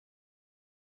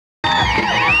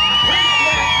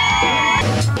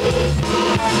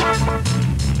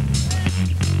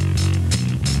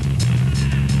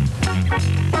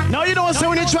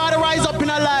try to rise up in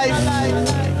a life.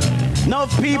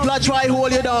 Enough people are try to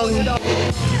hold you down.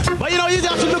 But you know, you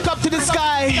have to look up to the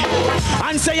sky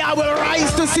and say, I will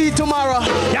rise to see tomorrow.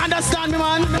 You understand me,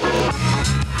 man?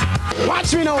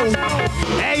 Watch me now.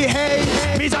 Hey, hey,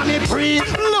 me and me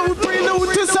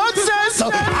prelude to success.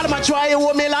 I'ma try to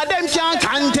hold me like them can't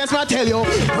contest, I tell you.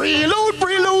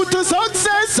 Prelude to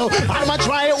success. I'ma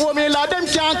try to hold me like them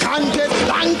can't contest.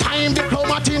 Long time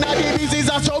diplomat in the business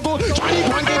a struggle. Johnny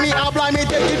one give me a blind, me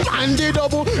take it and the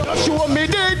double. Just show me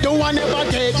they don't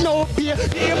never get no pay.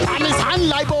 They promise and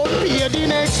like out pay the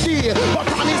next day. But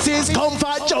promises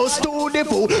comfort just to the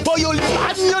fool. But you live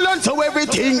and you learn so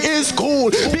everything is cool.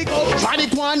 Because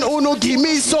Tronic one who no give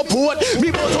me support.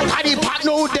 Me both out of the pack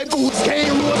now the goods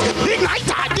came road. Ignite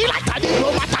that,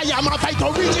 diplomat, I am a fight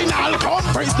original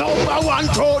conference number one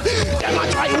crowd. Them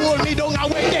a try hold me down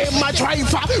away, them a try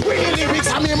for. With the lyrics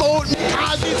and me mouth,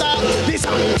 because this a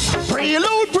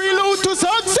prelude to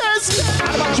success.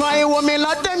 I'm a try hold me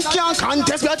like them can't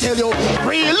contest, I tell you.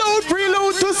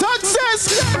 Prelude to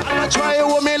success. I'm a try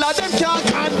hold me like them can't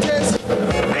contest.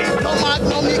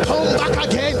 Diplomagnum, me come back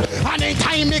again. And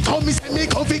anytime me come, me say me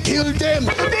come to kill them.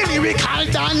 The lyrical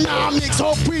dynamics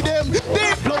up with them.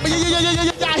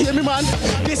 Yeah, hear me, man.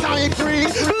 This is a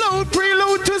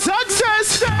prelude to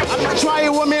success. I'm gonna try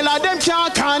with me like them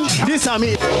can't. This is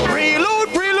me.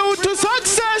 Prelude to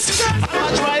success. I'm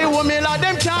gonna try with me like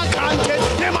them can't.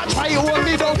 Them a try with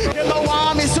me though. Them don't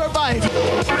want me survive.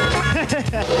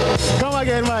 Come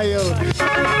again, my yo.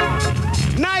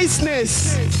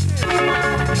 Niceness.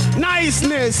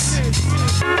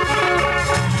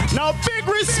 Now big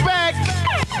respect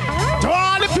to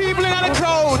all the people in the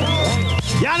crowd.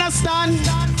 You understand?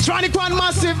 Tronic one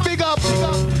massive big up.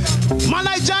 Man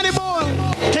like Johnny Bull,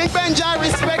 King Benja,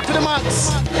 respect to the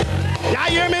max. Y'all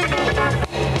hear me?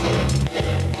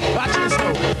 Watch this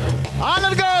now. All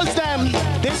the girls them,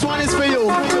 this one is for you.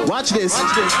 Watch this.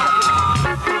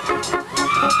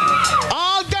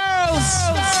 All girls,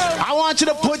 I want you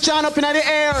to put your hand up in the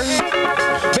air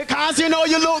because you know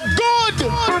you look good.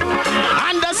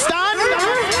 Understand?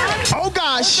 Oh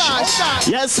gosh.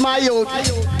 Yes, my youth.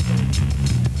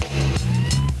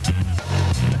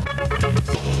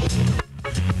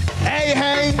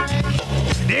 Hey,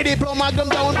 the Diplomagnum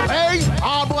down. Hey,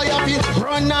 oh boy, you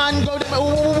run and go.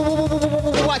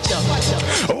 Watch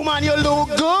out. Oh man, you look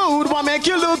good. What make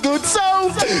you look good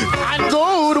so? And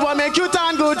good, what make you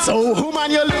turn good so? Oh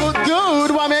man, you look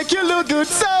good. What make you look good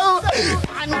so?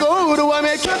 And good, what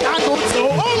make you turn good so?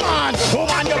 Oh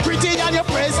man, you're pretty and you're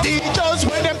prestigious.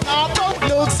 When them talk about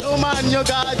looks, so man, you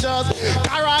gorgeous.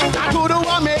 Character good,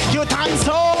 what make you turn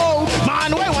so?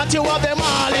 Man, we want you have them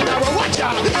all in our watch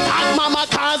out. And mama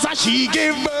cause she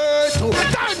give birth to.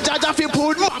 Thank Jaja fi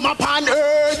put mama pan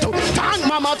earth to. Thank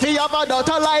mama fi have a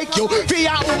daughter like you. Fi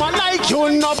a woman like you,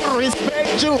 no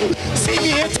respect you. See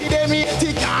me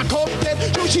eti can't come dead.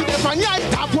 You she dem on your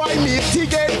top, why me eti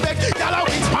get back? Y'all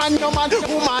always pan no man,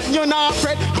 woman you not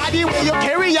afraid. How the way you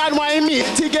carry on, why me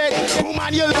eti get?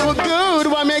 Woman you look good,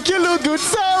 what make you look good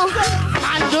so?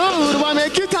 And good, what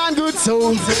make you turn good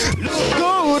so? Look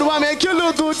good, what make you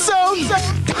look good so?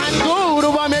 And good,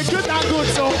 what make you turn good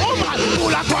so? Oh man,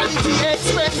 full of quality,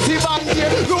 expensive and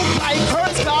dear. Look like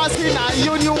first class in a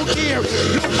your new gear.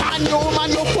 Look and you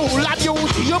man, you full of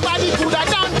beauty. Your body good and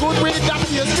done good with that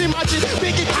face. Imagine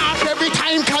big it up every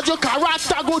time cause your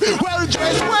character good. Well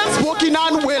dressed, well spoken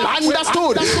and well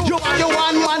understood. You are your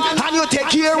one man and you take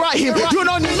care of him. You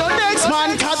don't need the next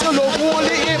man cause you love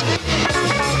only him.